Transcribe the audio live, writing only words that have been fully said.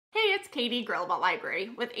Katie Grill about library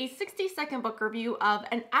with a 60-second book review of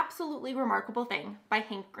An Absolutely Remarkable Thing by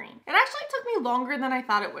Hank Green. It actually took me longer than I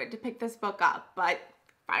thought it would to pick this book up, but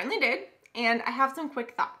finally did, and I have some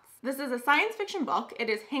quick thoughts. This is a science fiction book. It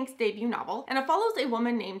is Hank's debut novel, and it follows a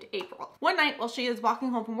woman named April. One night, while she is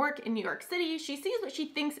walking home from work in New York City, she sees what she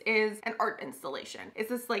thinks is an art installation. It's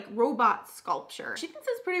this like robot sculpture. She thinks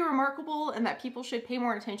it's pretty remarkable and that people should pay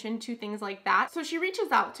more attention to things like that. So she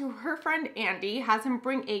reaches out to her friend Andy, has him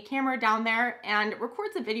bring a camera down there, and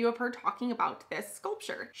records a video of her talking about this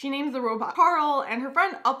sculpture. She names the robot Carl, and her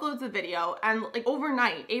friend uploads the video, and like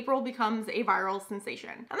overnight, April becomes a viral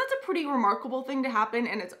sensation. And that's a pretty remarkable thing to happen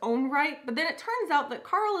in its own right, but then it turns out that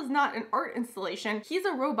Carl is not an art installation, he's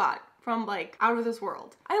a robot from like out of this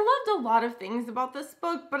world. I loved a lot of things about this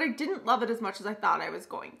book, but I didn't love it as much as I thought I was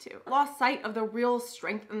going to. I lost sight of the real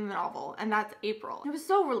strength in the novel, and that's April. It was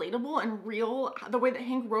so relatable and real, the way that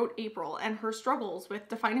Hank wrote April and her struggles with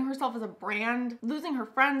defining herself as a brand, losing her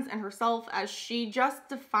friends and herself as she just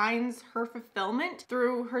defines her fulfillment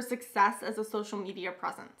through her success as a social media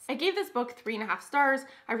presence. I gave this book 3.5 stars.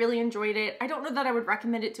 I really enjoyed it. I don't know that I would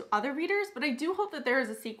recommend it to other readers, but I do hope that there is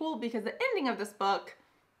a sequel because the ending of this book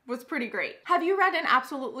was pretty great. Have you read An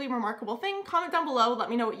Absolutely Remarkable Thing? Comment down below, let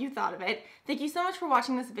me know what you thought of it. Thank you so much for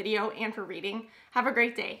watching this video and for reading. Have a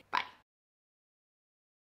great day. Bye.